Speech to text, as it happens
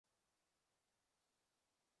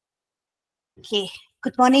Okay,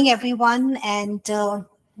 good morning, everyone, and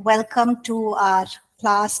welcome to our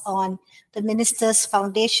class on the Minister's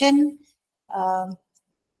Foundation.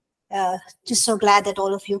 Just so glad that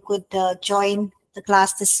all of you could join the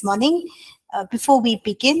class this morning. Before we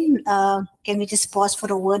begin, can we just pause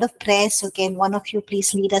for a word of prayer? So can one of you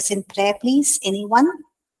please lead us in prayer, please? Anyone?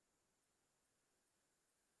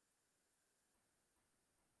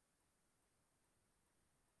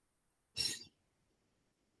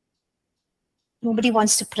 Nobody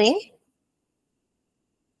wants to pray?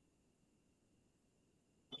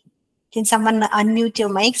 Can someone unmute your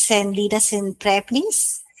mics and lead us in prayer,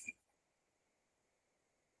 please?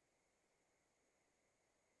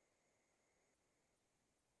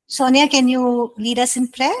 Sonia, can you lead us in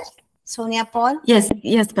prayer? Sonia Paul?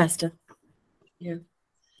 Yes, Pastor. Yeah.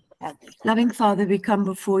 Okay. Loving Father, we come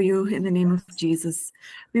before you in the name of Jesus.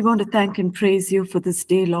 We want to thank and praise you for this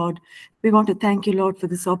day, Lord. We want to thank you, Lord, for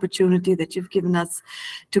this opportunity that you've given us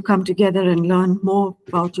to come together and learn more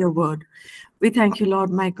about your word. We thank you,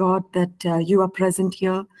 Lord, my God, that you are present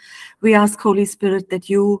here. We ask, Holy Spirit, that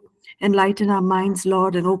you enlighten our minds,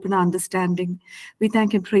 Lord, and open our understanding. We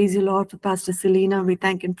thank and praise you, Lord, for Pastor Selena. We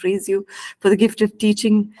thank and praise you for the gift of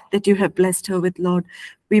teaching that you have blessed her with, Lord.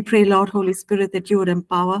 We pray, Lord, Holy Spirit, that you would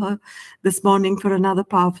empower her this morning for another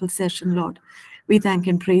powerful session, Lord. We thank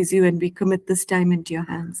and praise you, and we commit this time into your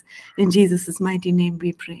hands. In Jesus' mighty name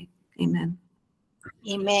we pray. Amen.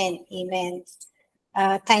 Amen. Amen.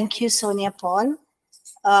 Thank you, Sonia Paul.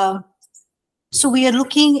 So we are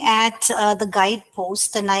looking at the guideposts,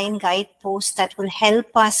 the 9 guideposts that will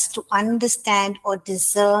help us to understand or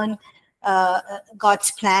discern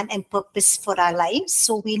God's plan and purpose for our lives.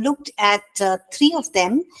 So we looked at 3 of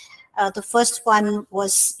them. The first one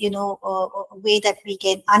was, a way that we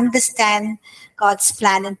can understand God's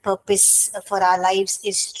plan and purpose for our lives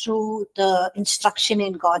is through the instruction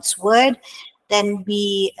in God's word. Then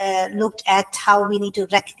we looked at how we need to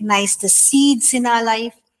recognize the seeds in our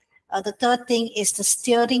life. The third thing is the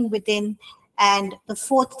steering within. And the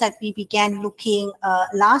fourth that we began looking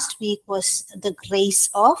last week was the grace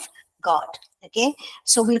of God. Okay,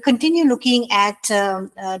 so we'll continue looking at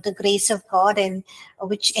the grace of God, and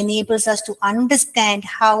which enables us to understand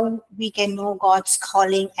how we can know God's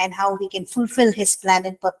calling and how we can fulfill his plan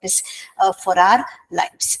and purpose for our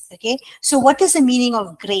lives. Okay, so what is the meaning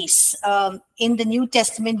of grace? In the New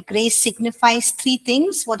Testament, grace signifies 3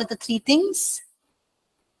 things. What are the 3 things?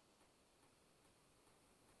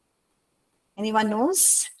 Anyone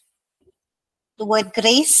knows? The word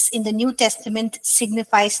grace in the New Testament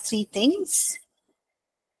signifies 3 things.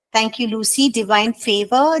 Thank you, Lucy. Divine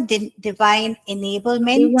favor, divine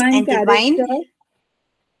enablement, and divine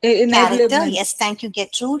character. Yes, thank you,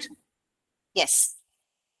 Gertrude. Yes.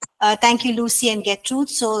 Thank you, Lucy and Gertrude.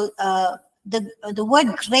 So the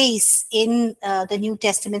word grace in the New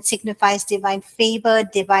Testament signifies divine favor,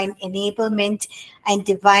 divine enablement, and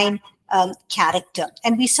divine character.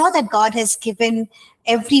 And we saw that God has given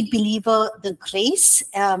every believer the grace,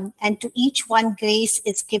 and to each one grace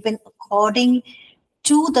is given according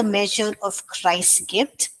to the measure of Christ's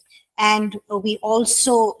gift. And we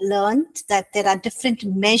also learned that there are different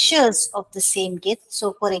measures of the same gift.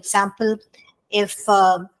 So for example, if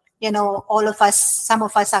all of us, some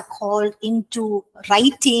of us are called into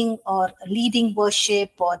writing or leading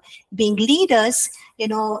worship or being leaders,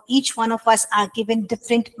 each one of us are given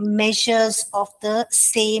different measures of the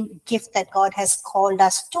same gift that God has called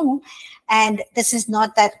us to. And this is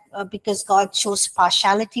not that because God shows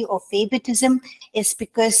partiality or favoritism. It's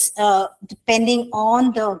because depending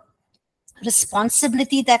on the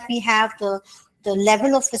responsibility that we have, the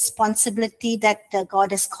level of responsibility that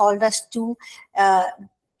God has called us to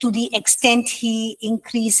the extent he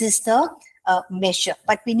increases the measure.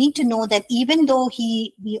 But we need to know that even though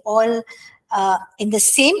we all in the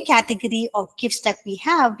same category of gifts that we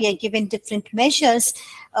have, we are given different measures.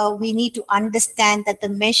 We need to understand that the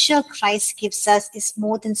measure Christ gives us is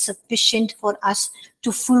more than sufficient for us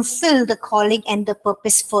to fulfill the calling and the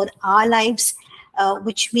purpose for our lives,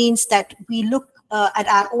 which means that we look at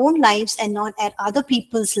our own lives and not at other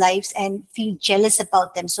people's lives and feel jealous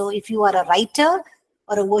about them. So if you are a writer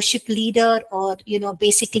or a worship leader or,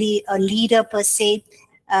 basically a leader per se,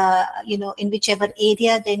 in whichever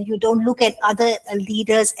area, then you don't look at other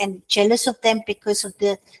leaders and jealous of them because of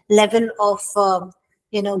the level of,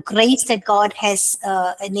 grace that God has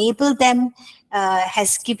enabled them,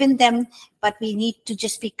 has given them. But we need to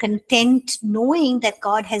just be content knowing that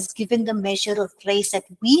God has given the measure of grace that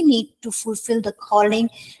we need to fulfill the calling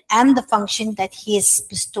and the function that he has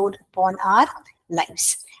bestowed upon our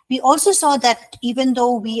lives. We also saw that even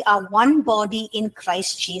though we are one body in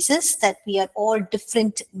Christ Jesus, that we are all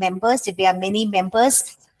different members. If we are many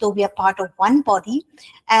members, though we are part of one body.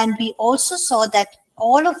 And we also saw that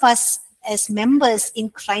all of us as members in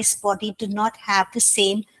Christ's body do not have the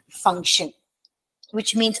same function,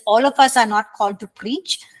 which means all of us are not called to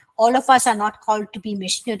preach. All of us are not called to be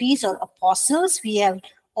missionaries or apostles. We have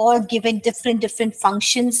all given different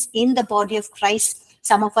functions in the body of Christ.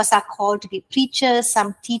 Some of us are called to be preachers,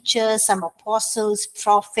 some teachers, some apostles,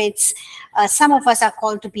 prophets. Some of us are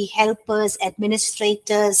called to be helpers,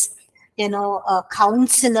 administrators,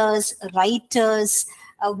 counselors, writers,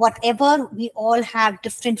 whatever. We all have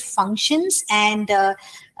different functions, and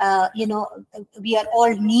we are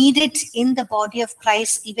all needed in the body of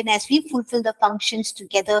Christ. Even as we fulfill the functions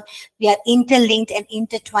together, we are interlinked and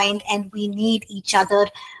intertwined, and we need each other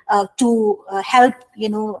to help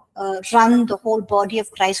run the whole body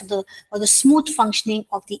of Christ, or the smooth functioning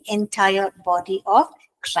of the entire body of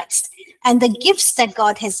Christ. And the gifts that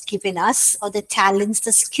God has given us, or the talents,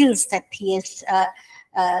 the skills that he has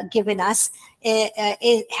given us,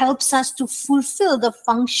 it helps us to fulfill the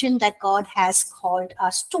function that God has called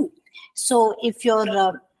us to. So if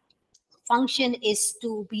your function is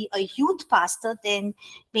to be a youth pastor, then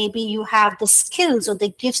maybe you have the skills or the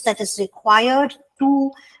gifts that is required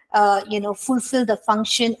to fulfill the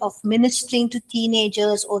function of ministering to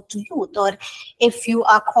teenagers or to youth. Or if you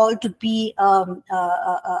are called to be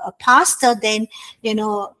a pastor, then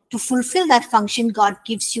to fulfill that function, God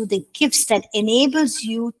gives you the gifts that enables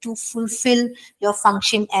you to fulfill your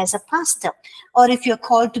function as a pastor. Or if you're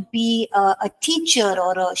called to be a teacher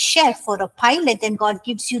or a chef or a pilot, then God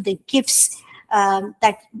gives you the gifts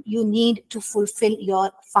that you need to fulfill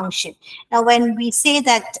your function. Now, when we say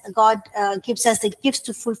that God gives us the gifts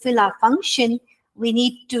to fulfill our function, we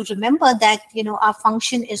need to remember that, our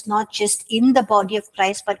function is not just in the body of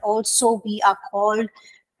Christ, but also we are called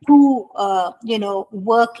to,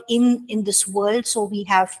 work in this world. So we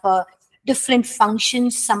have different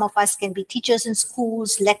functions. Some of us can be teachers in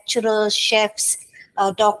schools, lecturers, chefs,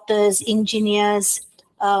 doctors, engineers,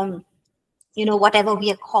 whatever we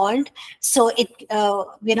are called. So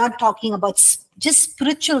we're not talking about just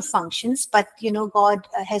spiritual functions, but God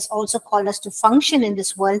has also called us to function in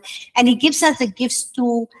this world, and he gives us the gifts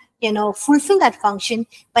to fulfill that function.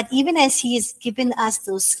 But even as he has given us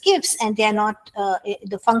those gifts, and they are not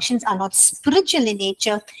the functions are not spiritual in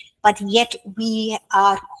nature, but yet we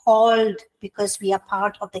are called, because we are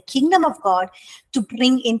part of the kingdom of God, to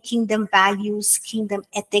bring in kingdom values, kingdom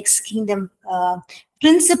ethics, kingdom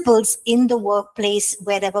principles in the workplace,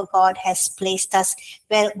 wherever God has placed us,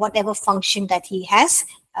 whatever function that he has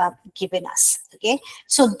given us. Okay,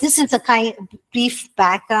 so this is a kind of brief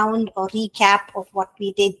background or recap of what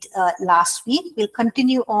we did last week. We'll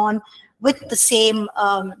continue on with the same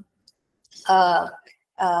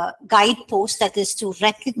guidepost, that is to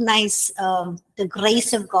recognize the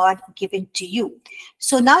grace of God given to you.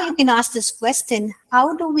 So now you can ask this question: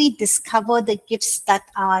 how do we discover the gifts that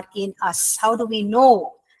are in us? How do we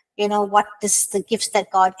know, what is the gifts that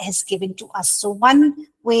God has given to us? So one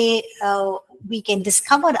way we can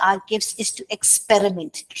discover our gifts is to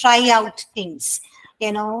experiment, try out things.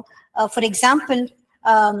 For example,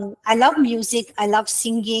 I love music, I love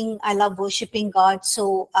singing, I love worshiping God.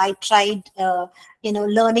 So I tried,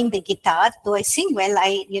 learning the guitar. Though I sing well,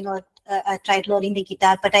 I tried learning the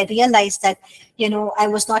guitar, but I realized that, I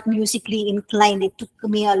was not musically inclined. It took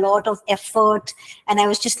me a lot of effort, and I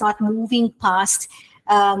was just not moving past.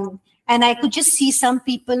 And I could just see some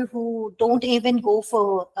people who don't even go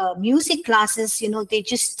for music classes. They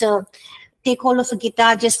just take hold of a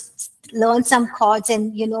guitar, just learn some chords,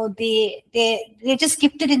 and they're just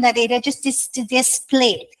gifted in that area, just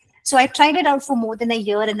play. So I tried it out for more than a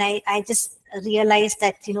year, and I just realized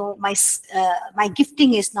that my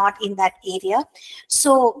gifting is not in that area.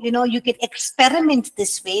 So you can experiment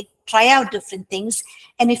this way, try out different things,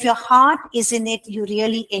 and if your heart is in it, you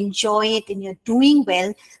really enjoy it, and you're doing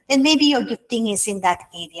well, then maybe your gifting is in that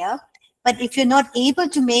area. But if you're not able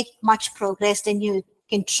to make much progress, then you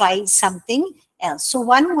can try something else. So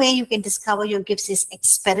one way you can discover your gifts is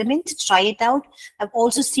experiment, try it out. I've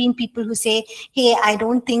also seen people who say, hey, I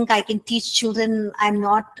don't think I can teach children. I'm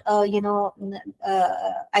not, I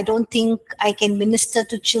don't think I can minister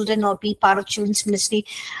to children or be part of children's ministry.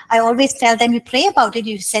 I always tell them, you pray about it,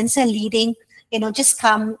 you sense a leading, just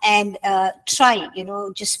come and try,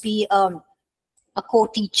 just be a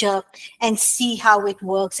co-teacher and see how it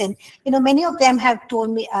works. And many of them have told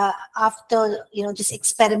me after just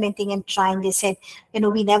experimenting and trying, they said,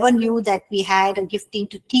 we never knew that we had a gifting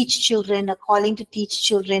to teach children, a calling to teach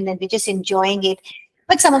children, and we're just enjoying it.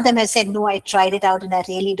 But some of them have said, no, I tried it out and I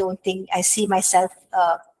really don't think I see myself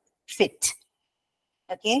fit.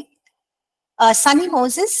 Okay. Sunny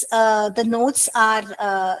Moses, the notes are,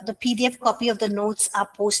 the PDF copy of the notes are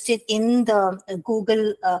posted in the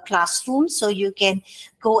Google Classroom. So you can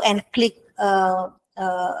go and click the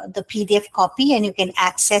PDF copy and you can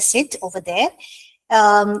access it over there.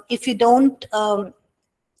 If you don't,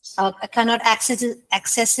 cannot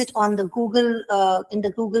access it on the Google, in the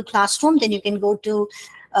Google Classroom, then you can go to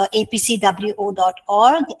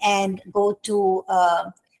apcwo.org and go to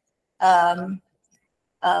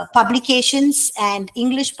publications and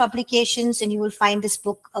English publications, and you will find this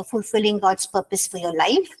book, Fulfilling God's Purpose for Your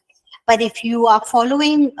Life. But if you are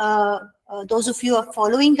following, those of you who are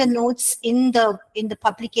following the notes in the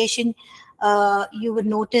publication, you would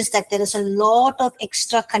notice that there is a lot of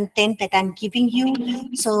extra content that I'm giving you.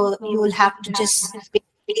 So you will have to just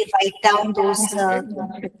write down those.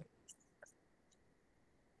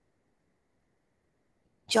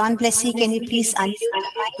 John Blessy, can you please unmute the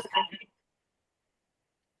mic?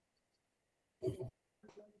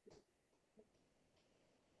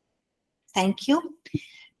 Thank you.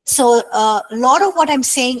 So a lot of what I'm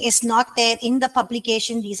saying is not there in the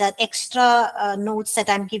publication. These are extra notes that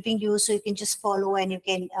I'm giving you, so you can just follow and you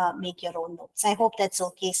can make your own notes. I hope that's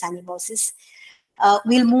okay, Sunny Moses.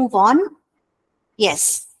 We'll move on.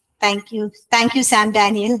 Yes, thank you. Thank you, Sam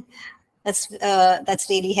Daniel. That's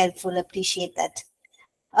really helpful. Appreciate that.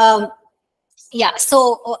 Yeah,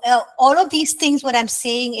 so all of these things, what I'm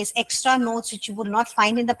saying is extra notes which you will not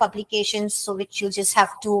find in the publications, so which you just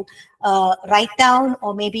have to write down,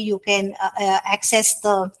 or maybe you can access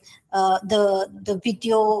the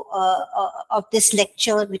video of this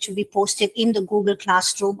lecture, which will be posted in the Google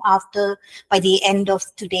Classroom by the end of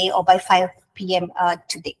today or by 5 p.m.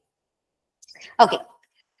 Today. Okay,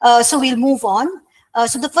 so we'll move on.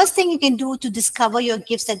 So the first thing you can do to discover your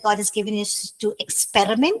gifts that God has given you is to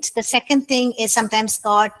experiment. The second thing is sometimes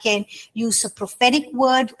God can use a prophetic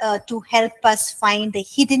word to help us find the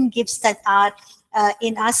hidden gifts that are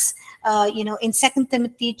in us. In 2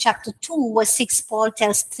 Timothy chapter 2, verse 6, Paul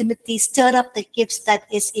tells Timothy, stir up the gifts that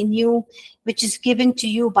is in you, which is given to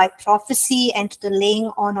you by prophecy and to the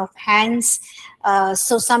laying on of hands.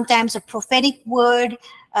 So sometimes a prophetic word,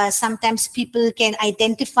 sometimes people can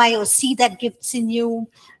identify or see that gifts in you,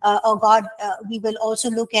 or God. We will also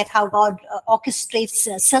look at how God orchestrates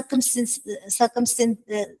circumstances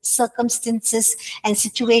and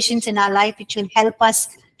situations in our life, which will help us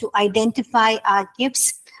to identify our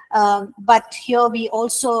gifts. But here we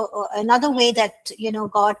also, another way that,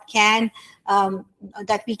 God can,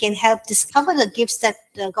 that we can help discover the gifts that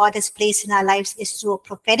God has placed in our lives is through a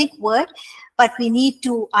prophetic word. But we need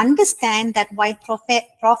to understand that while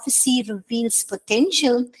prophecy reveals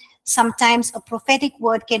potential, sometimes a prophetic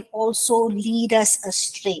word can also lead us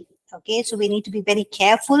astray. Okay, so we need to be very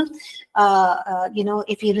careful.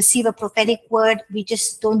 If we receive a prophetic word, we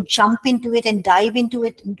just don't jump into it and dive into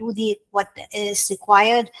it and do what is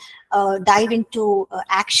required, dive into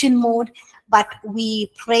action mode. But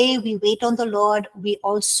we pray, we wait on the Lord. We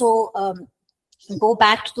also go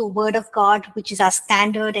back to the Word of God, which is our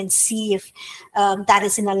standard, and see if that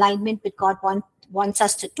is in alignment with God wants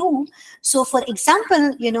us to do. So for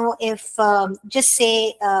example, if just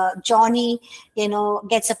say Johnny,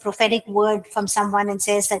 gets a prophetic word from someone and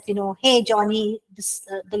says that, hey, Johnny,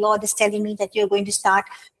 the Lord is telling me that you're going to start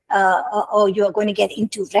or you're going to get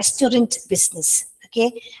into restaurant business.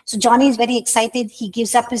 Okay, so Johnny is very excited. He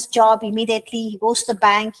gives up his job immediately. He goes to the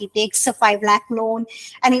bank. He takes a 5 lakh loan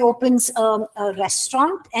and he opens a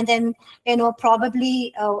restaurant. And then,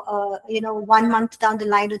 probably, 1 month down the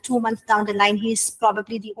line or 2 months down the line, he's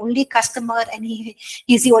probably the only customer, and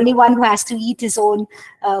he's the only one who has to eat his own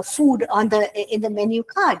food in the menu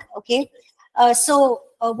card. Okay, so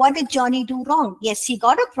what did Johnny do wrong? Yes, he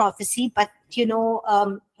got a prophecy, but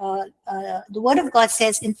the Word of God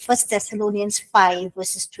says in 1 Thessalonians 5,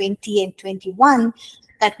 verses 20 and 21,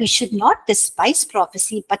 that we should not despise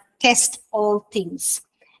prophecy, but test all things.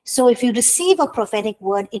 So if you receive a prophetic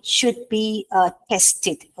word, it should be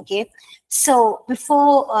tested. Okay, so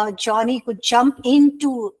before Johnny could jump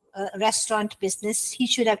into restaurant business, he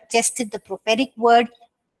should have tested the prophetic word.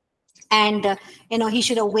 And, he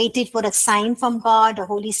should have waited for a sign from God, the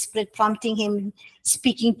Holy Spirit prompting him,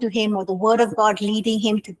 speaking to him, or the Word of God leading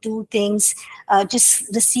him to do things,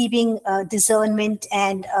 just receiving discernment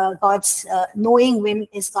and God's knowing when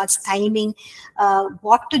is God's timing,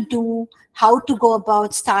 what to do, how to go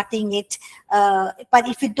about starting it. But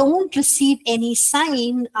if you don't receive any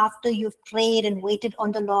sign after you've prayed and waited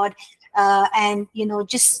on the Lord, and,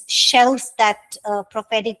 just shelf that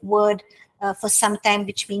prophetic word, for some time,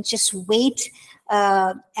 which means just wait.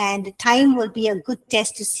 And time will be a good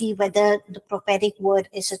test to see whether the prophetic word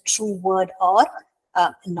is a true word or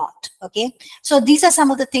not. Okay, so these are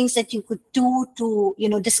some of the things that you could do to,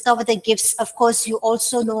 discover the gifts. Of course, you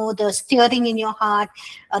also know the stirring in your heart,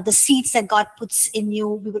 the seeds that God puts in you.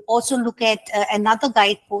 We will also look at another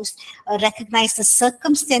guidepost, recognize the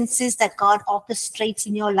circumstances that God orchestrates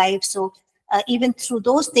in your life. So even through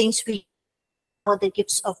those things, we know the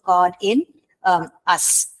gifts of God in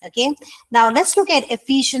us. Okay, now let's look at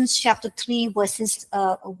Ephesians chapter 3 verses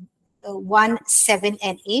 1, 7,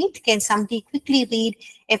 and 8. Can somebody quickly read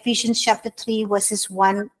Ephesians chapter 3 verses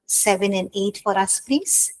 1, 7, and 8 for us,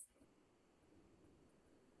 please?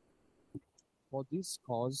 For this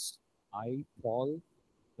cause I, Paul,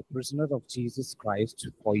 the prisoner of Jesus Christ,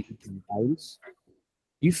 for you Gentiles,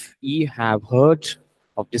 if ye have heard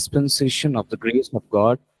of dispensation of the grace of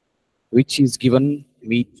God, which is given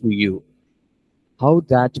me to you, how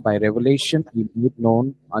that by revelation he made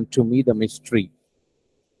known unto me the mystery,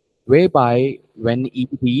 whereby when ye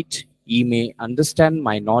read, ye may understand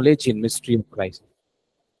my knowledge in mystery of Christ,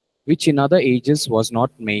 which in other ages was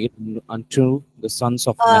not made unto the sons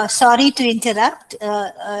of men. Sorry to interrupt.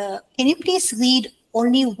 Can you please read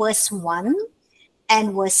only verse 1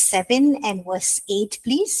 and verse 7 and verse 8,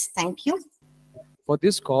 please? Thank you. For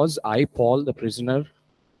this cause I, Paul, the prisoner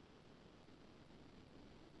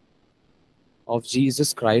of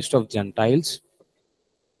Jesus Christ of Gentiles,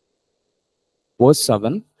 verse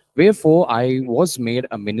 7, wherefore I was made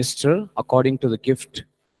a minister according to the gift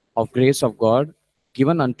of grace of God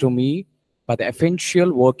given unto me by the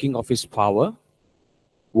effectual working of his power.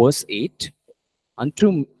 Verse 8,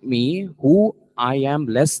 unto me, who I am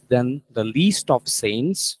less than the least of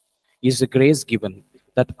saints, is the grace given,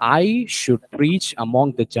 that I should preach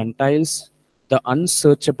among the Gentiles the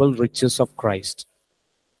unsearchable riches of Christ.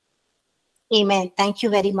 Amen. Thank you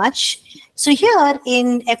very much. So here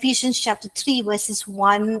in Ephesians chapter 3, verses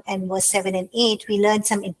 1 and verse 7 and 8, we learn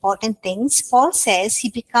some important things. Paul says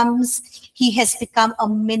he has become a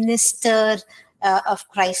minister of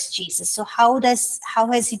Christ Jesus. So how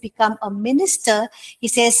has he become a minister? He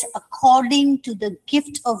says, according to the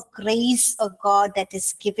gift of grace of God that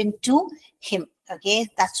is given to him. Okay,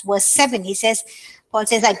 that's verse 7. Paul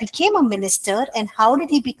says, I became a minister. And how did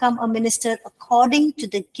he become a minister? According to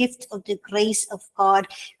the gift of the grace of God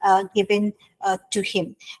given to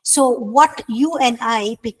him. So what you and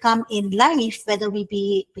I become in life, whether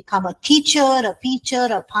we become a teacher, a preacher,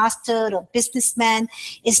 a pastor, a businessman,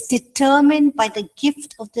 is determined by the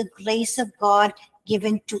gift of the grace of God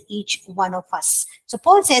given to each one of us. So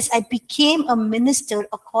Paul says, I became a minister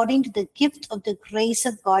according to the gift of the grace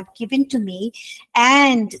of God given to me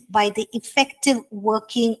and by the effective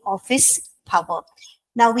working of his power.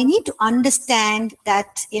 Now we need to understand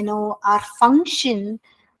that, our function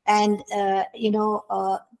and, and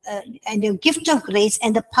the gift of grace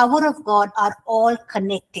and the power of God are all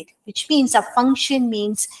connected, which means a function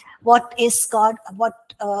means what is God,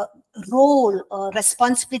 what role or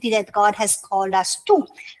responsibility that God has called us to.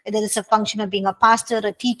 Whether it's a function of being a pastor,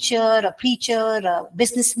 a teacher, a preacher, a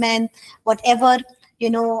businessman, whatever,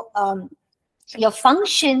 your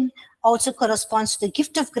function also corresponds to the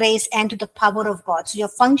gift of grace and to the power of God. So your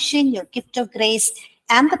function, your gift of grace,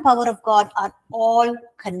 and the power of God are all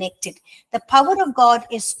connected. The power of God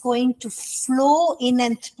is going to flow in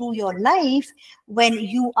and through your life when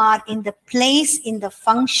you are in the place, in the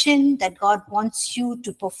function that God wants you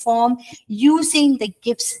to perform using the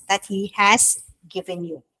gifts that he has given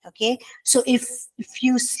you. Okay, so if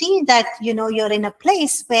you see that you're in a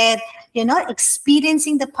place where you're not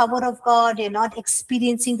experiencing the power of God, you're not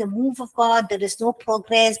experiencing the move of God, there is no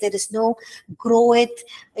progress, there is no growth,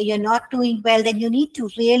 you're not doing well, then you need to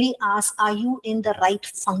really ask, are you in the right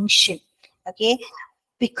function? Okay,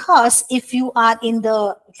 because if you are in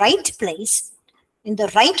the right place, in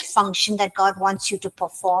the right function that God wants you to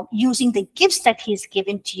perform, using the gifts that he's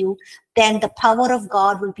given to you, then the power of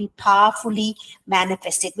God will be powerfully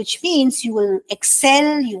manifested, which means you will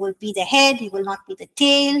excel, you will be the head, you will not be the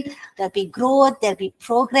tail, there'll be growth, there'll be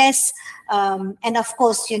progress. And of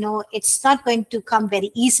course, it's not going to come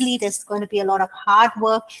very easily. There's going to be a lot of hard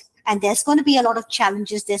work. And there's going to be a lot of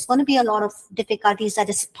challenges. There's going to be a lot of difficulties. That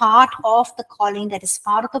is part of the calling, that is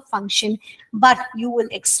part of the function, but you will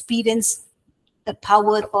experience the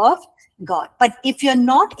power of God. But if you're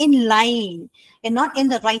not in line, you're not in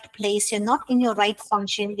the right place, you're not in your right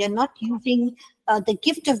function, you're not using the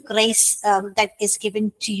gift of grace that is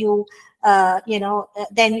given to you,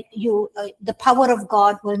 then the power of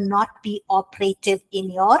God will not be operative in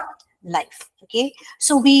your life. Okay,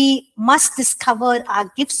 so we must discover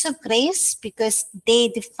our gifts of grace because they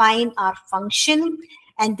define our function,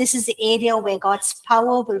 and this is the area where God's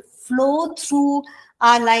power will flow through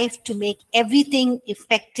our life to make everything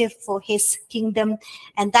effective for His kingdom,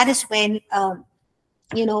 and that is when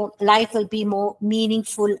life will be more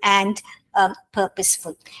meaningful and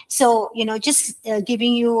purposeful. So, just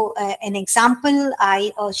giving you an example,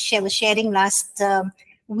 I was sharing last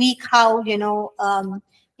week how,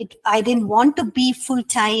 I didn't want to be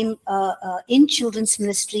full-time in children's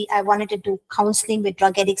ministry. I wanted to do counseling with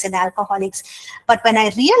drug addicts and alcoholics. But when I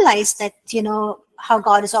realized that, how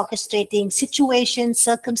God is orchestrating situations,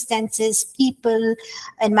 circumstances, people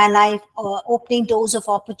in my life, opening doors of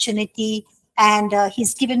opportunity, and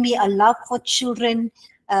He's given me a love for children,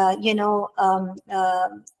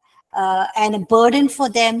 and a burden for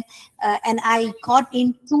them. And I got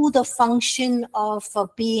into the function of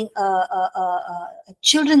being a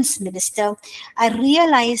children's minister. I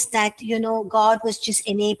realized that, God was just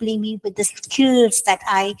enabling me with the skills that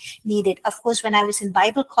I needed. Of course, when I was in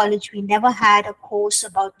Bible college, we never had a course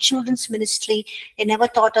about children's ministry. They never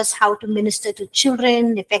taught us how to minister to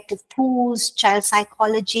children, effective tools, child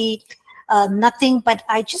psychology, nothing. But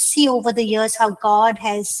I just see over the years how God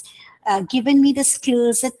has given me the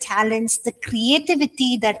skills, the talents, the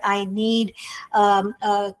creativity that I need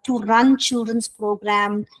to run children's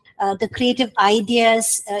program, the creative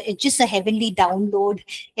ideas. It's just a heavenly download,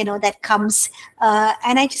 that comes.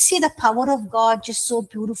 And I just see the power of God just so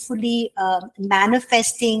beautifully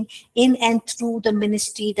manifesting in and through the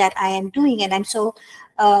ministry that I am doing. And I'm so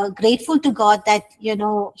grateful to God that,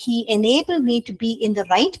 He enabled me to be in the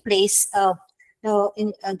right place,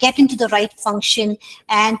 get into the right function,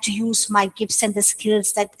 and to use my gifts and the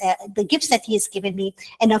skills that the gifts that He has given me.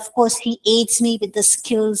 And of course, He aids me with the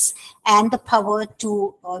skills and the power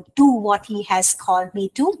to do what He has called me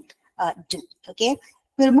to do. Okay,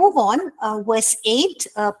 we'll move on. Verse 8,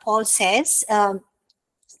 Paul says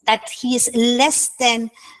that he is less than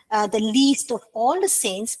the least of all the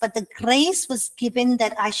saints, but the grace was given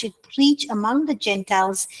that I should preach among the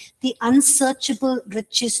Gentiles the unsearchable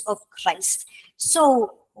riches of Christ.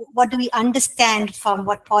 So what do we understand from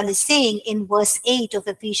what Paul is saying in verse 8 of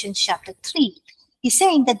Ephesians chapter 3? He's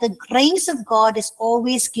saying that the grace of God is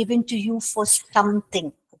always given to you for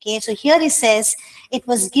something. Okay, so here he says it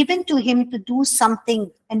was given to him to do something.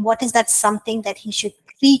 And what is that something? That he should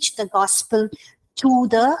preach the gospel to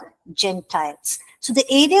the Gentiles. So the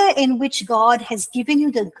area in which God has given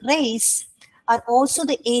you the grace are also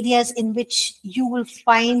the areas in which you will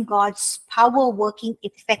find God's power working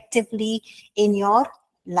effectively in your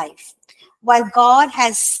life. While God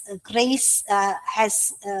has grace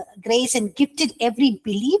and gifted every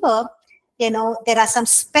believer, there are some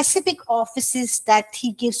specific offices that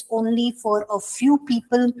He gives only for a few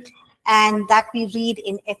people, and that we read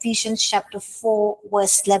in Ephesians chapter 4,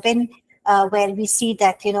 verse 11, where we see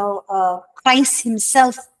that Christ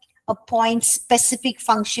Himself appoints specific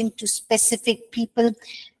function to specific people,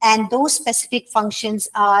 and those specific functions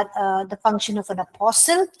are the function of an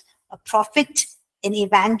apostle, a prophet, an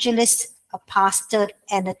evangelist, a pastor,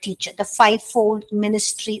 and a teacher. The fivefold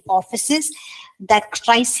ministry offices that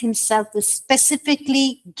Christ Himself will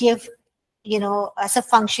specifically give, as a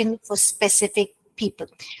function for specific people.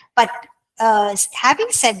 But having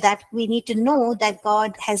said that, we need to know that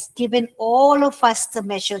God has given all of us the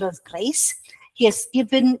measure of grace. He has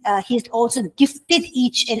also gifted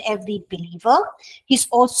each and every believer. He's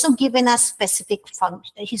also given us specific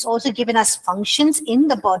functions. He's also given us functions in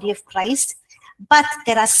the body of Christ. But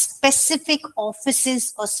there are specific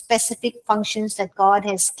offices or specific functions that God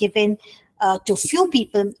has given to few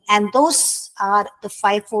people, and those are the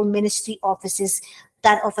fivefold ministry offices,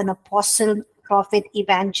 that of an apostle, prophet,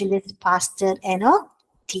 evangelist, pastor, and a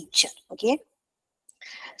teacher. Okay.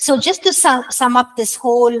 So just to sum up this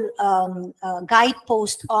whole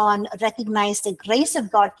guidepost on recognize the grace of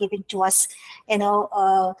God given to us,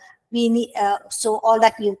 we need, so all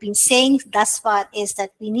that we've been saying thus far is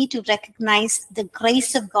that we need to recognize the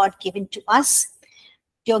grace of God given to us.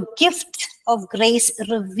 Your gift of grace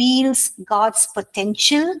reveals God's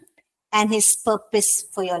potential and His purpose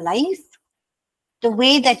for your life. The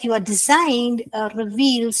way that you are designed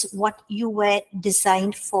reveals what you were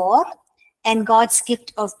designed for. And God's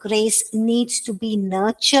gift of grace needs to be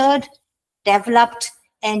nurtured, developed,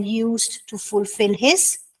 and used to fulfill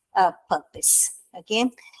His purpose. Okay.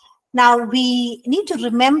 Now, we need to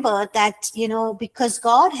remember that, because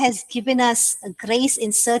God has given us grace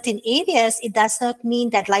in certain areas, it does not mean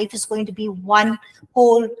that life is going to be one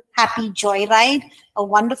whole happy joyride, a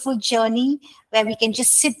wonderful journey where we can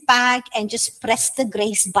just sit back and just press the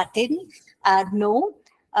grace button. No.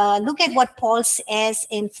 look at what Paul says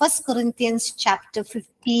in 1 Corinthians chapter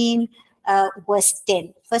 15, verse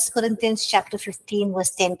 10. 1 Corinthians chapter 15,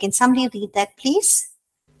 verse 10. Can somebody read that, please?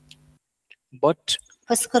 But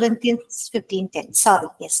 1 Corinthians 15:10. Sorry,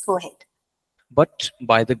 yes, go ahead. But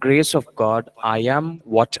by the grace of God, I am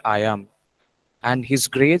what I am, and his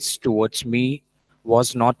grace towards me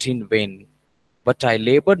was not in vain. But I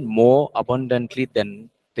labored more abundantly than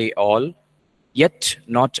they all, yet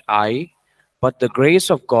not I, but the grace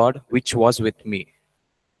of God which was with me.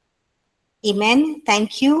 Amen.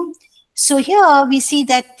 Thank you. So here we see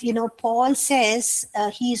that, Paul says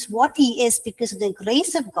he is what he is because of the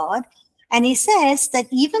grace of God. And he says that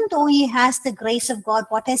even though he has the grace of God,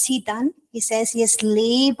 what has he done? He says he has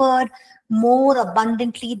labored more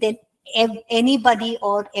abundantly than anybody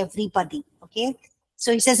or everybody. Okay.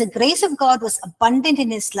 So he says the grace of God was abundant in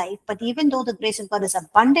his life, but even though the grace of God is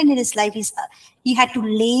abundant in his life, he had to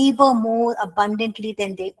labor more abundantly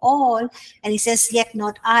than they all. And he says, yet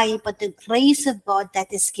not I, but the grace of God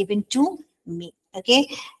that is given to me. Okay,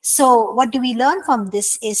 so what do we learn from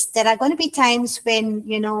this is there are going to be times when,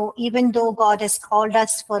 even though God has called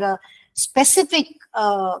us for a specific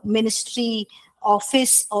ministry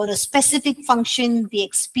office or a specific function, we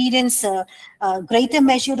experience a greater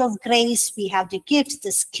measure of grace, we have the gifts,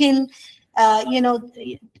 the skill,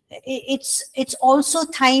 it's also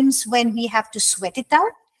times when we have to sweat it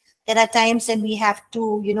out. There are times when we have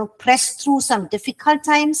to, press through some difficult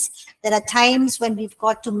times. There are times when we've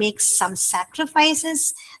got to make some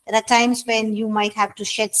sacrifices. There are times when you might have to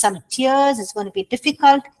shed some tears. It's going to be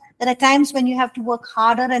difficult. There are times when you have to work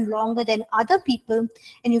harder and longer than other people,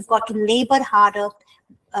 and you've got to labor harder.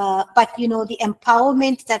 But the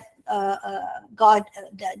empowerment that God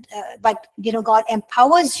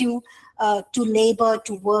empowers you to labor,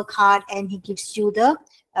 to work hard, and he gives you the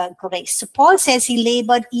grace. So Paul says he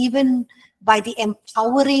labored even by the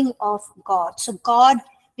empowering of God. So God,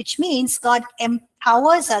 which means God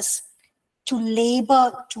empowers us to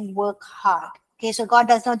labor, to work hard. Okay, so God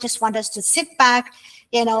does not just want us to sit back,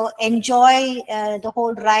 enjoy the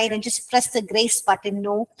whole ride and just press the grace button.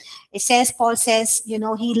 No, Paul says,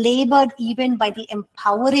 he labored even by the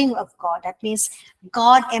empowering of God. That means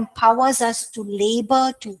God empowers us to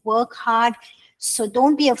labor, to work hard. So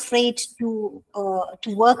don't be afraid to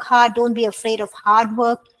work hard. Don't be afraid of hard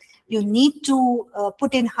work. You need to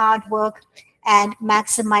put in hard work and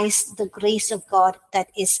maximize the grace of God that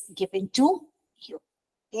is given to you.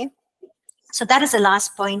 Okay. So that is the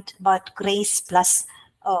last point about grace plus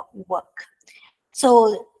work.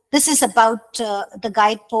 So this is about the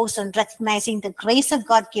guidepost on recognizing the grace of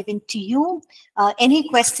God given to you. Any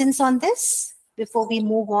questions on this before we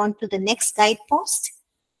move on to the next guidepost?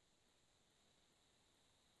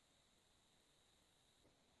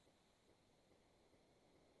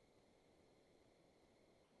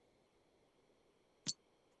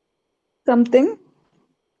 Something?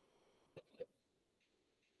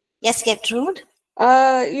 Yes, Gertrude.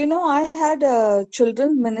 I had a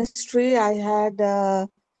children's ministry. I had a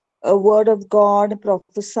word of God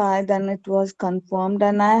prophesied, and it was confirmed.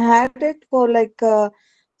 And I had it for like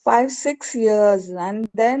 5-6 years. And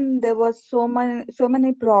then there was so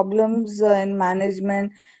many problems in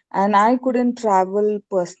management, and I couldn't travel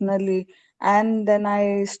personally. And then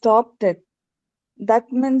I stopped it.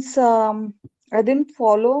 That means I didn't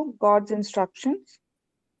follow God's instructions.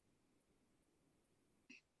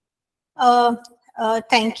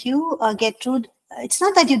 Thank you, Gertrude. It's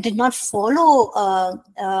not that you did not follow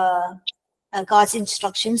God's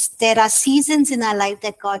instructions. There are seasons in our life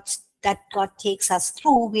that God takes us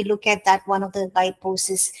through. We look at that. One of the guideposts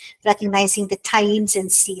is recognizing the times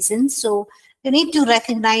and seasons. So you need to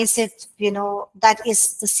recognize it. That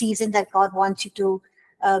is the season that God wants you to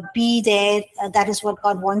be there. That is what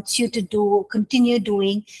God wants you to do, continue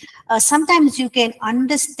doing. Sometimes you can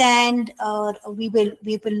understand, we will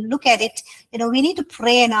look at it. We need to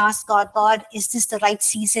pray and ask God, is this the right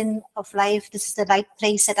season of life? This is the right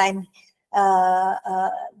place that I'm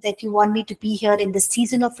that you want me to be here in the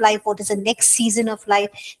season of life. What is the next season of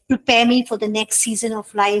life? Prepare me for the next season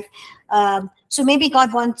of life. So maybe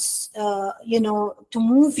God wants, to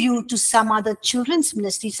move you to some other children's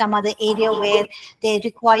ministry, some other area where they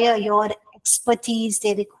require your expertise,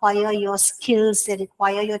 they require your skills, they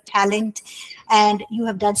require your talent, and you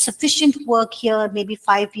have done sufficient work here, maybe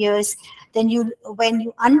 5 years. Then when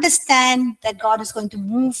you understand that God is going to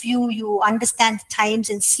move you, you understand the times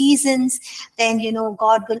and seasons, then,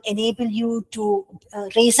 God will enable you to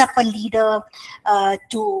raise up a leader,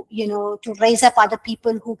 to raise up other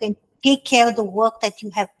people who can take care of the work that you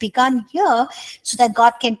have begun here, so that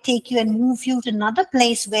God can take you and move you to another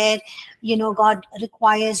place where, God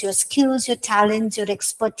requires your skills, your talents, your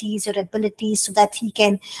expertise, your abilities, so that he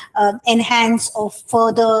can enhance or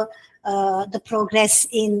further the progress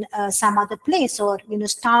in some other place, or,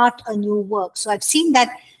 start a new work. So I've seen that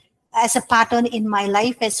as a pattern in my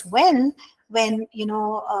life as well, when,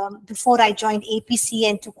 before I joined APC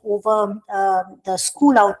and took over the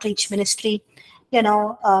school outreach ministry,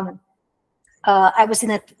 I was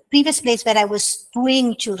in a previous place where I was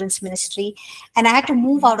doing children's ministry, and I had to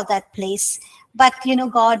move out of that place. But,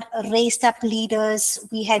 God raised up leaders.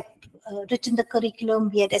 We had written the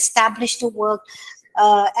curriculum. We had established the work.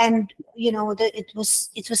 And, it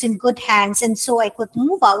was in good hands. And so I could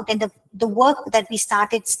move out, and the work that we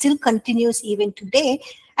started still continues even today.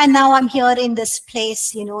 And now I'm here in this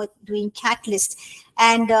place, doing Catalyst.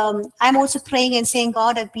 And I'm also praying and saying,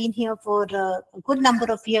 God, I've been here for a good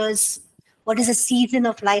number of years. What is the season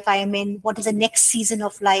of life I am in? What is the next season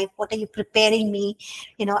of life? What are you preparing me?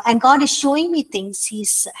 And God is showing me things.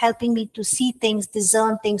 He's helping me to see things,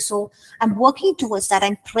 discern things. So I'm working towards that.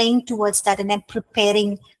 I'm praying towards that, and I'm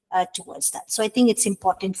preparing towards that. So I think it's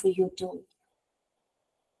important for you to do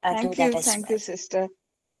that as well. Thank you, sister.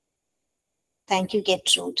 Thank you,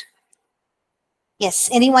 Gertrude. Yes,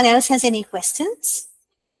 anyone else has any questions?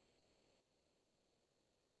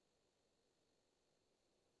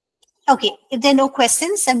 Okay, if there are no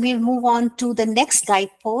questions, then we'll move on to the next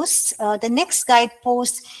guidepost. The next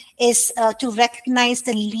guidepost is to recognize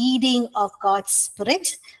the leading of God's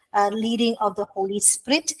Spirit, leading of the Holy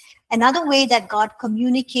Spirit. Another way that God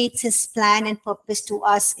communicates his plan and purpose to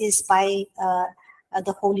us is by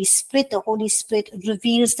the Holy Spirit. The Holy Spirit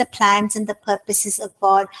reveals the plans and the purposes of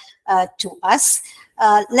God to us.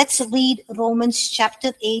 Let's read Romans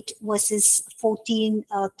chapter 8, verses 14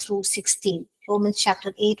 through 16. Romans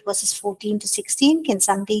chapter 8, verses 14 to 16. Can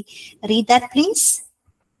somebody read that, please?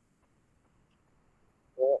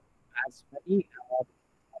 For as many are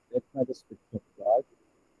led by the Spirit of God,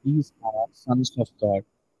 these are sons of God.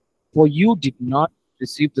 For you did not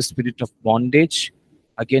receive the spirit of bondage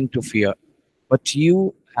again to fear, but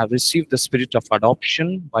you have received the spirit of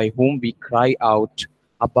adoption, by whom we cry out,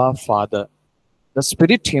 Abba, Father. The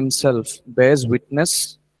Spirit himself bears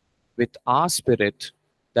witness with our spirit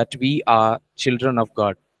that we are children of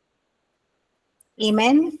God.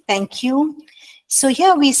 Amen. Thank you. So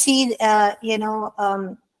here we see,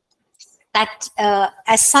 that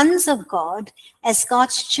as sons of God, as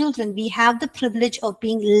God's children, we have the privilege of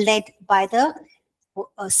being led by the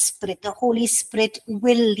Spirit. The Holy Spirit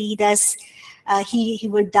will lead us. He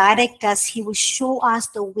will direct us. He will show us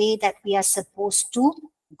the way that we are supposed to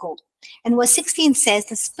go. And verse 16 says,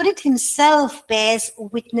 the Spirit himself bears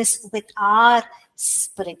witness with our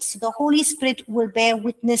spirit. So the Holy Spirit will bear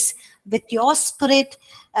witness with your spirit,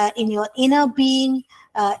 in your inner being,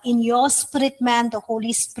 in your spirit, man. The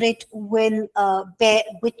Holy Spirit will bear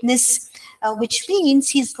witness, which means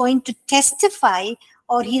he's going to testify,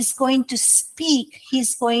 or he's going to speak.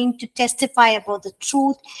 He's going to testify about the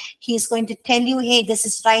truth. He's going to tell you, hey, this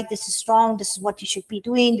is right, this is wrong, this is what you should be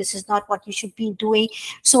doing, this is not what you should be doing.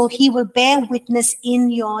 So he will bear witness in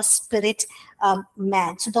your spirit,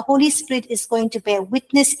 man. So the Holy Spirit is going to bear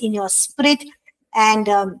witness in your spirit, and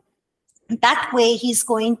that way he's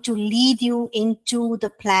going to lead you into the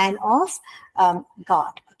plan of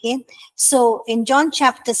God. Okay, so in John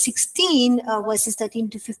chapter 16, verses 13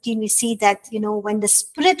 to 15, we see that, when the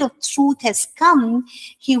Spirit of truth has come,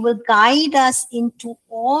 he will guide us into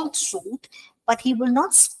all truth, but he will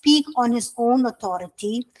not speak on his own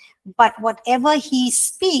authority, but whatever he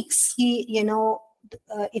speaks,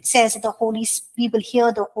 it says that we will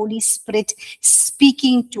hear the Holy Spirit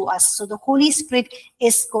speaking to us. So the Holy Spirit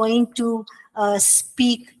is going to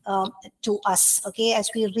speak to us, okay, as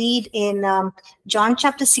we read in John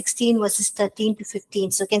chapter 16, verses 13 to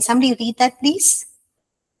 15. So can somebody read that, please?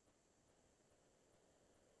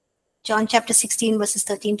 John chapter 16, verses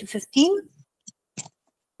 13 to 15.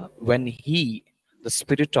 When he, the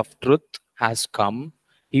Spirit of truth, has come,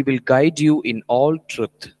 he will guide you in all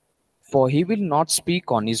truth. For he will not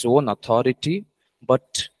speak on his own authority,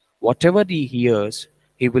 but whatever he hears,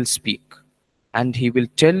 he will speak, and he will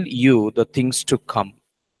tell you the things to come.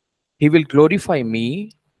 He will glorify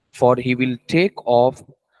me, for he will take off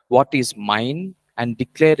what is mine and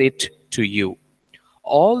declare it to you.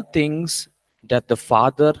 All things that the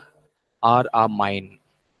Father are mine.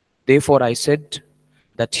 Therefore I said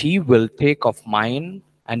that he will take of mine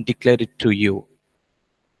and declare it to you.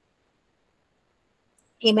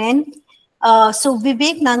 Amen. So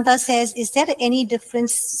Vivek Nanda says, is there any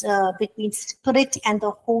difference between Spirit and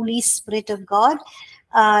the Holy Spirit of God?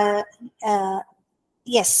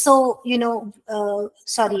 Yes, so,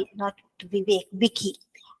 sorry, not Vivek, Vicky.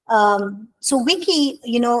 So Vicky,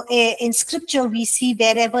 in scripture, we see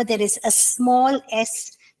wherever there is a small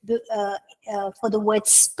s for the word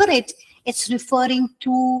spirit, it's referring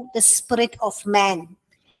to the spirit of man.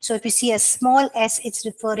 So if you see a small s, it's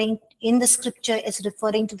referring, in the scripture, it's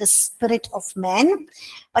referring to the spirit of man.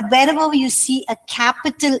 But wherever you see a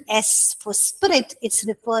capital S for spirit, it's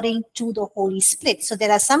referring to the Holy Spirit. So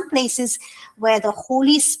there are some places where the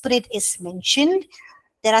Holy Spirit is mentioned.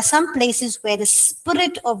 There are some places where the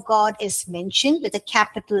Spirit of God is mentioned with a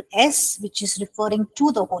capital S, which is referring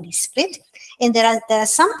to the Holy Spirit. And there are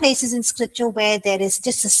some places in scripture where there is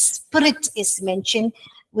just a spirit is mentioned.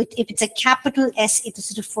 If it's a capital S, it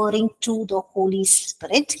is referring to the Holy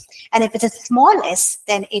Spirit. And if it's a small s,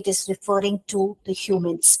 then it is referring to the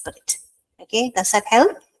human spirit. Okay, does that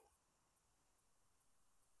help?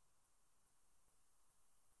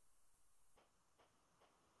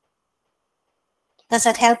 Does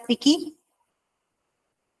that help, Vicky?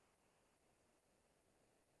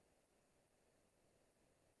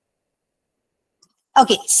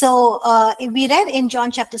 Okay, so we read in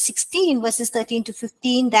John chapter 16, verses 13 to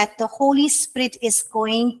 15, that the Holy Spirit is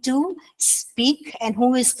going to speak. And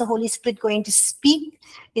who is the Holy Spirit going to speak?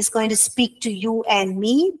 Is going to speak to you and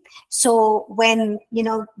me. So when,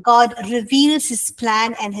 God reveals his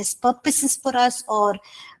plan and his purposes for us, or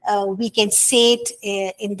we can say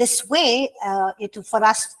it in this way, for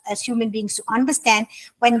us as human beings to understand,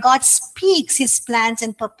 when God speaks his plans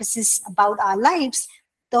and purposes about our lives,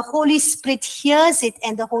 the Holy Spirit hears it,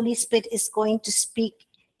 and the Holy Spirit is going to speak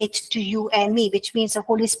it to you and me, which means the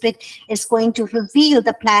Holy Spirit is going to reveal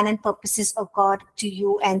the plan and purposes of God to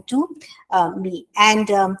you and to me.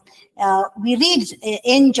 And we read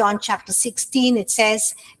in John chapter 16, it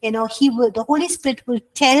says, the Holy Spirit will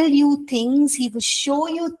tell you things, he will show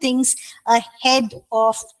you things ahead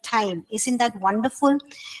of time. Isn't that wonderful?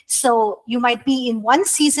 So you might be in one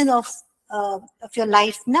season of your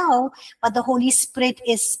life now, but the Holy Spirit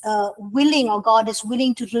is willing, or God is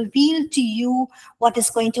willing to reveal to you what is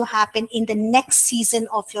going to happen in the next season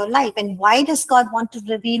of your life. And why does God want to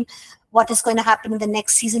reveal what is going to happen in the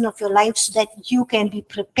next season of your life? So that you can be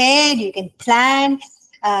prepared, you can plan,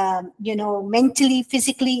 mentally,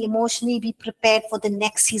 physically, emotionally be prepared for the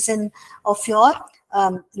next season of your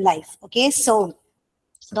life. Okay, so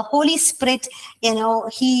the Holy Spirit,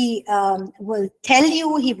 he will tell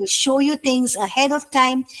you, he will show you things ahead of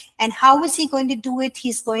time. And how is he going to do it?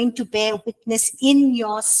 He's going to bear witness in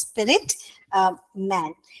your spirit,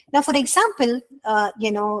 man. Now, for example,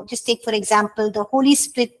 just take, for example, the Holy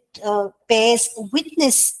Spirit bears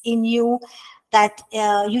witness in you that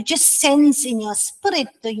you just sense in your spirit,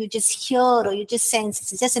 or you just hear, or you just sense.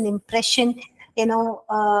 It's just an impression,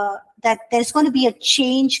 that there's going to be a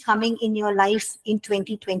change coming in your life in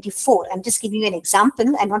 2024. I'm just giving you an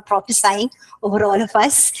example. I'm not prophesying over all of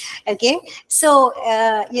us. Okay. So,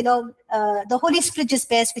 the Holy Spirit just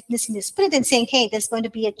bears witness in your spirit and saying, hey, there's going to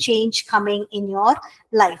be a change coming in your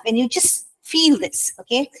life. And you just feel this.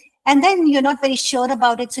 Okay. And then you're not very sure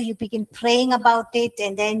about it, so you begin praying about it,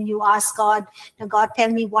 and then you ask God, God, tell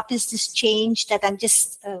me, what is this change that I'm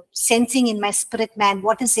just sensing in my spirit, man?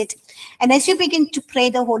 What is it? And as you begin to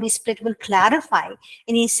pray, the Holy Spirit will clarify,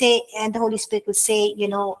 and the Holy Spirit will say,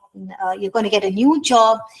 you're going to get a new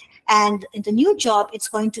job, and in the new job, it's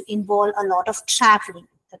going to involve a lot of traveling.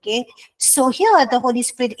 Okay, so here the Holy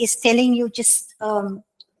Spirit is telling you just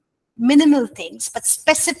minimal things, but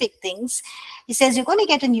specific things. He says you're going to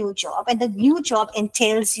get a new job, and the new job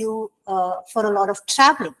entails you for a lot of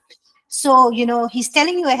traveling. So, he's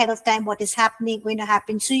telling you ahead of time what is going to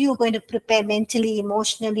happen. So you're going to prepare mentally,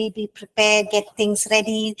 emotionally, be prepared, get things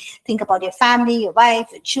ready, think about your family, your wife,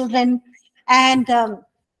 your children. And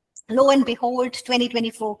lo and behold,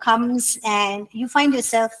 2024 comes, and you find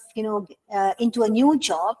yourself, into a new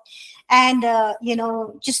job. And,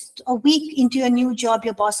 just a week into your new job,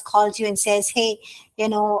 your boss calls you and says, hey,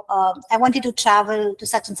 I want you to travel to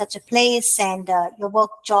such and such a place, and your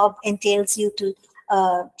work job entails you to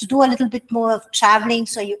do a little bit more of traveling.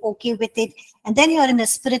 So you're okay with it. And then you're in a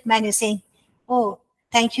spirit, man, you're saying, oh,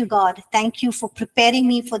 thank you, God. Thank you for preparing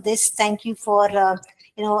me for this. Thank you for,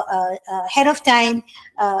 ahead of time,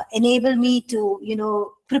 enable me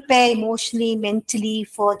to, prepare emotionally, mentally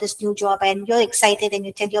for this new job. And you're excited, and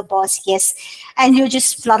you tell your boss yes, and you're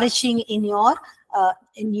just flourishing in your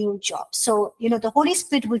new job. So, the Holy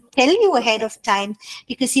Spirit will tell you ahead of time,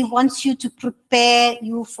 because he wants you to prepare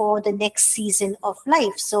you for the next season of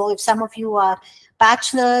life. So if some of you are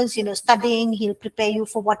bachelor's, studying. He'll prepare you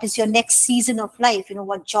for what is your next season of life,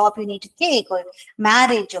 what job you need to take, or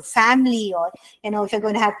marriage, or family, or, if you're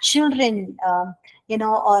going to have children, or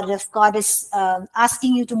if God is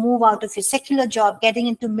asking you to move out of your secular job, getting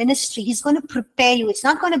into ministry, he's going to prepare you. It's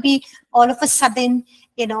not going to be all of a sudden,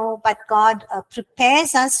 but God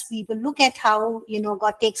prepares us. We will look at how,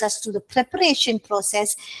 God takes us through the preparation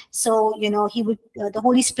process. So, he would, the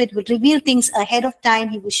Holy Spirit would reveal things ahead of time.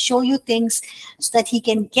 He will show you things so that he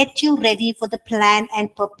can get you ready for the plan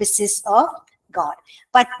and purposes of God.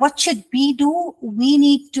 But what should we do? We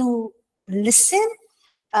need to listen.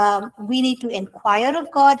 We need to inquire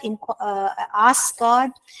of God, ask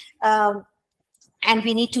God, and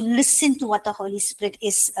we need to listen to what the Holy Spirit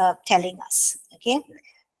is telling us. Okay.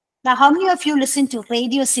 Now, how many of you listened to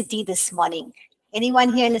Radio City this morning?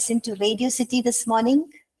 Anyone here listened to Radio City this morning?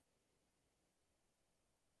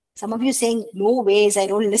 Some of you saying, no ways, I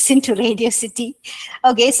don't listen to Radio City.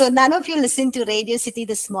 Okay, so none of you listened to Radio City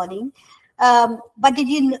this morning. But did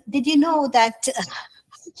you know that,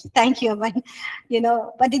 thank you, Aman,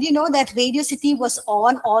 but did you know that Radio City was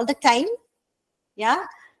on all the time? Yeah.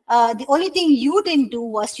 The only thing you didn't do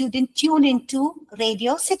was you didn't tune into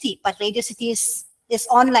Radio City, but Radio City is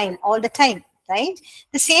online all the time, right?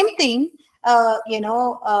 The same thing,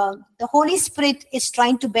 the Holy Spirit is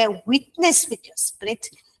trying to bear witness with your spirit,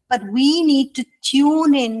 but we need to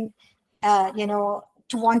tune in,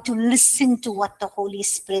 to want to listen to what the Holy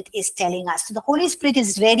Spirit is telling us. So the Holy Spirit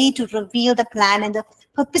is ready to reveal the plan and the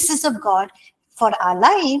purposes of God for our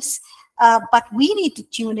lives, but we need to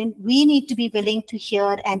tune in. We need to be willing to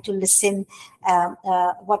hear and to listen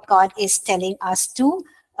what God is telling us to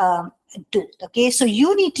do. Okay, so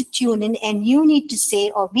you need to tune in and you need to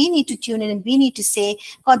say, or we need to tune in and we need to say,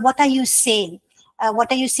 God, what are you saying?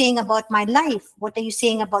 What are you saying about my life? What are you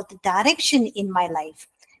saying about the direction in my life?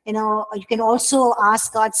 You can also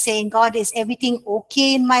ask God, saying, God, is everything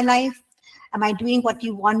okay in my life? Am I doing what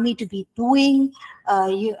you want me to be doing?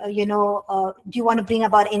 Do you want to bring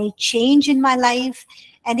about any change in my life?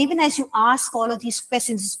 And even as you ask all of these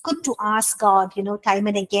questions, it's good to ask God, time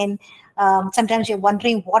and again. Sometimes you're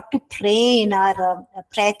wondering what to pray in our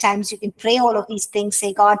prayer times. You can pray all of these things.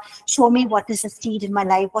 Say, God, show me what is the seed in my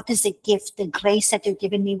life. What is the gift, the grace that you've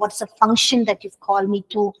given me? What's the function that you've called me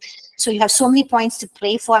to? So you have so many points to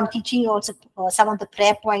pray for. I'm teaching you also some of the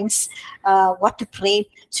prayer points, what to pray.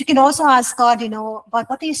 So you can also ask God, God,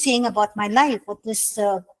 what are you saying about my life?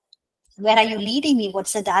 Where are you leading me?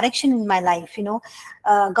 What's the direction in my life?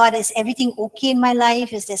 God, is everything okay in my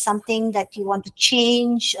life? Is there something that you want to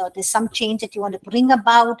change? There's some change that you want to bring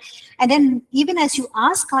about? And then even as you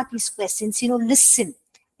ask God these questions, listen,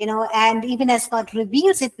 and even as God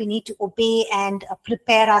reveals it, we need to obey and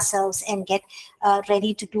prepare ourselves and get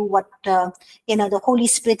ready to do what, the Holy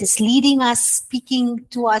Spirit is leading us, speaking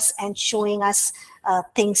to us and showing us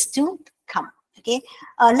things to come. Okay,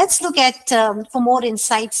 let's look at, for more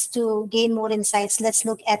insights, to gain more insights, let's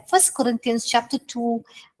look at 1 Corinthians chapter 2,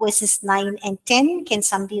 verses 9 and 10. Can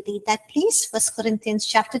somebody read that, please? 1 Corinthians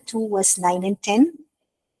chapter 2, verse 9 and 10.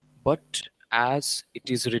 But as it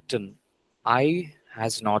is written, eye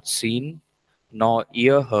has not seen, nor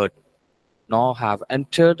ear heard, nor have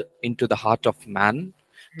entered into the heart of man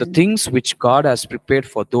the things which God has prepared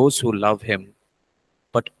for those who love him.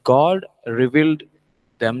 But God revealed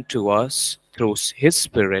them to us through his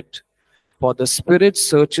Spirit. For the Spirit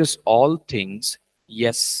searches all things,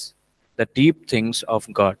 yes, the deep things of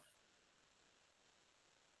God.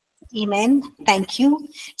 Amen. Thank you.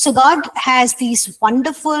 So God has these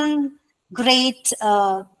wonderful, great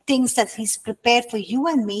things that he's prepared for you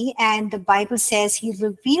and me, and the Bible says he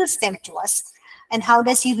reveals them to us. And how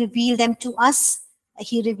does he reveal them to us?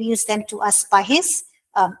 He reveals them to us by his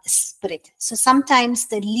Spirit. So sometimes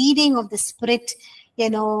the leading of the Spirit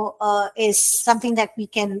is something that we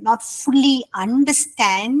can not fully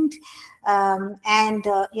understand.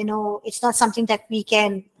 It's not something that we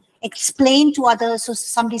can explain to others. So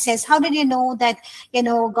somebody says, how did you know that,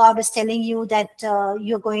 God is telling you that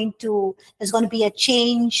there's going to be a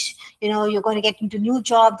change, you're going to get into a new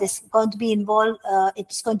job, there's going to be involved,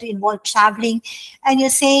 it's going to involve traveling. And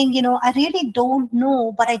you're saying, I really don't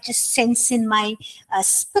know, but I just sense in my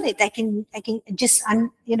spirit. I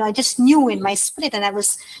just knew in my spirit, and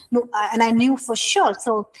I knew for sure.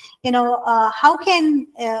 So, how can,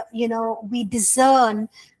 we discern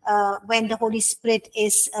when the Holy Spirit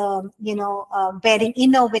is, bearing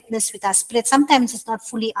inner witness with our spirit? Sometimes it's not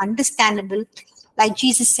fully understandable. Like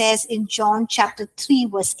Jesus says in John chapter 3,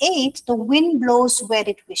 verse 8, the wind blows where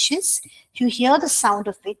it wishes. You hear the sound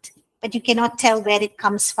of it, but you cannot tell where it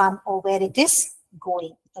comes from or where it is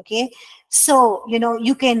going. Okay. So,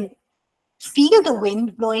 you can feel the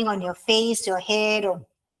wind blowing on your face, your hair, or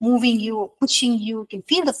moving you or pushing you. You can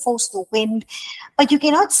feel the force of the wind, but you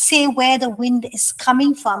cannot say where the wind is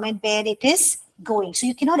coming from and where it is going. So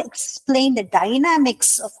you cannot explain the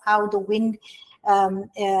dynamics of how the wind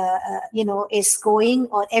is going,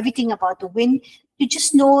 or everything about the wind. You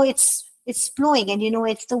just know it's blowing, and you know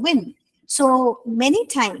it's the wind. So many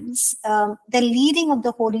times the leading of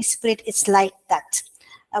the Holy Spirit is like that.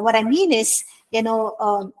 What I mean is,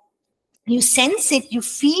 you sense it, you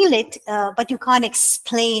feel it, but you can't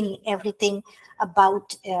explain everything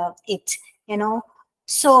about it.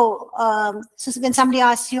 So when somebody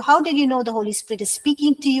asks you, how did you know the Holy Spirit is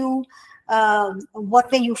speaking to you?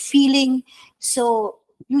 What were you feeling? So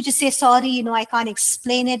you just say, sorry, I can't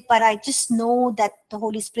explain it, but I just know that the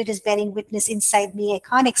Holy Spirit is bearing witness inside me. I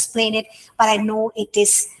can't explain it, but I know it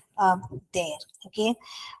is there. Okay.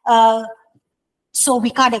 So we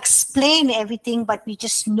can't explain everything, but we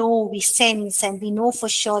just know, we sense, and we know for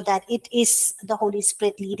sure that it is the Holy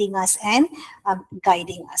Spirit leading us and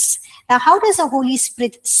guiding us. Now, how does the Holy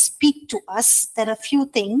Spirit speak to us? There are a few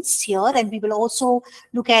things here, and we will also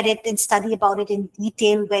look at it and study about it in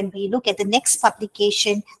detail when we look at the next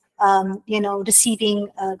publication, receiving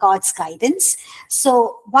God's guidance.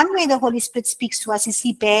 So one way the Holy Spirit speaks to us is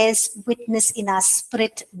he bears witness in our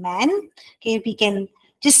spirit man. Okay, we can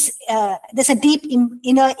just, there's a deep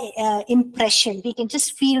inner impression. We can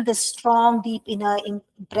just feel the strong, deep inner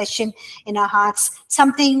impression in our hearts.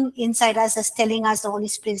 Something inside us is telling us, the Holy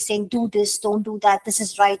Spirit is saying, do this, don't do that, this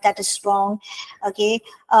is right, that is wrong. Okay.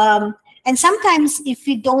 And sometimes if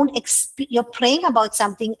you don't, you're praying about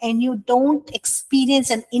something and you don't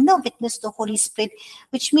experience an inner witness to the Holy Spirit,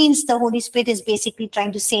 which means the Holy Spirit is basically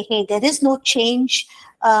trying to say, hey, there is no change.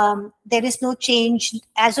 There is no change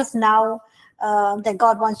as of now. That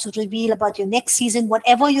God wants to reveal about your next season.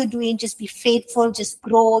 Whatever you're doing, just be faithful, just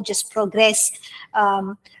grow, just progress.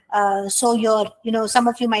 So some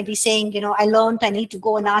of you might be saying, I learned, I need to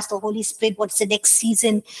go and ask the Holy Spirit, what's the next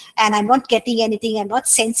season? And I'm not getting anything. I'm not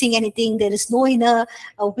sensing anything. There is no inner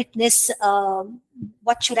witness.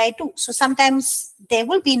 What should I do? So sometimes there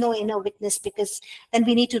will be no inner witness, because then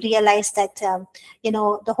we need to realize that,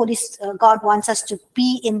 the Holy God wants us to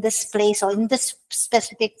be in this place or in this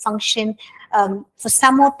specific function for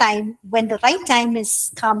some more time. When the right time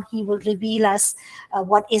is come, he will reveal us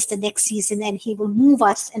what is the next season, and he will move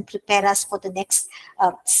us and prepare us for the next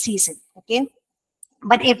season. Okay.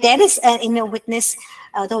 But if there is an inner witness,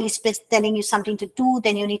 the Holy Spirit telling you something to do,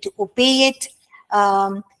 then you need to obey it.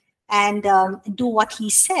 And do what he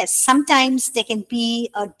says. Sometimes there can be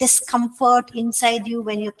a discomfort inside you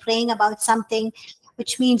when you're praying about something,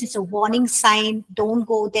 which means it's a warning sign. Don't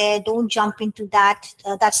go there. Don't jump into that.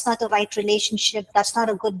 That's not the right relationship. That's not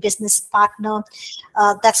a good business partner.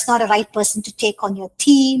 That's not a right person to take on your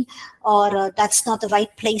team, or that's not the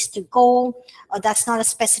right place to go, or that's not a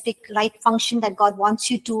specific right function that God wants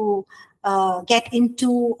you to get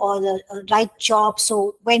into, or the right job.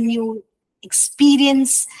 So when you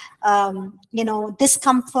experience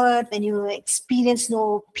discomfort, when you experience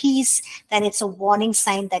no peace, then it's a warning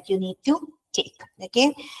sign that you need to take.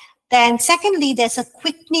 Okay. Then secondly, there's a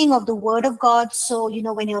quickening of the word of God. So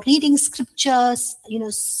when you're reading scriptures,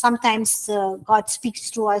 sometimes God speaks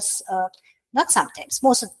to us, not sometimes,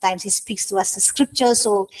 most of the times he speaks to us the scripture.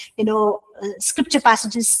 So scripture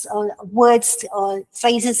passages or words or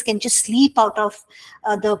phrases can just leap out of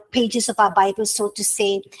the pages of our Bible, so to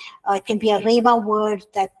say. It can be a rhema word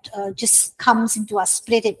that just comes into our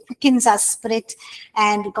spirit. It quickens our spirit,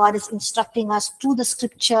 and God is instructing us through the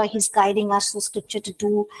scripture. He's guiding us through scripture to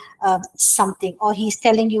do something, or he's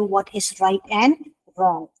telling you what is right and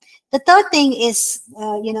wrong. The third thing is,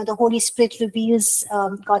 the Holy Spirit reveals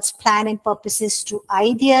God's plan and purposes through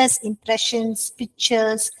ideas, impressions,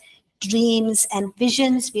 pictures, dreams, and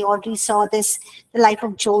visions. We already saw this, the life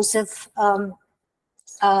of Joseph.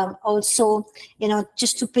 Also,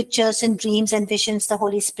 just through pictures and dreams and visions, the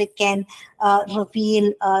Holy Spirit can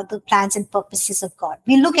reveal the plans and purposes of God.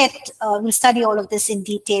 We'll study all of this in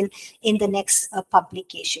detail in the next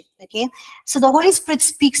publication. Okay, so the Holy Spirit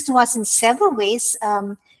speaks to us in several ways.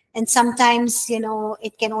 And sometimes,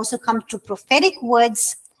 it can also come through prophetic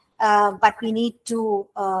words, but we need to,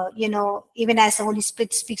 even as the Holy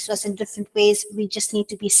Spirit speaks to us in different ways, we just need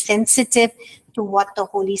to be sensitive to what the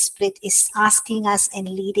Holy Spirit is asking us and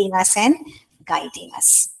leading us and guiding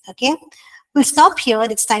us. Okay, we'll stop here.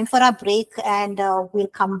 It's time for our break, and we'll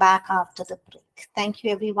come back after the break. Thank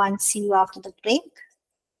you, everyone. See you after the break.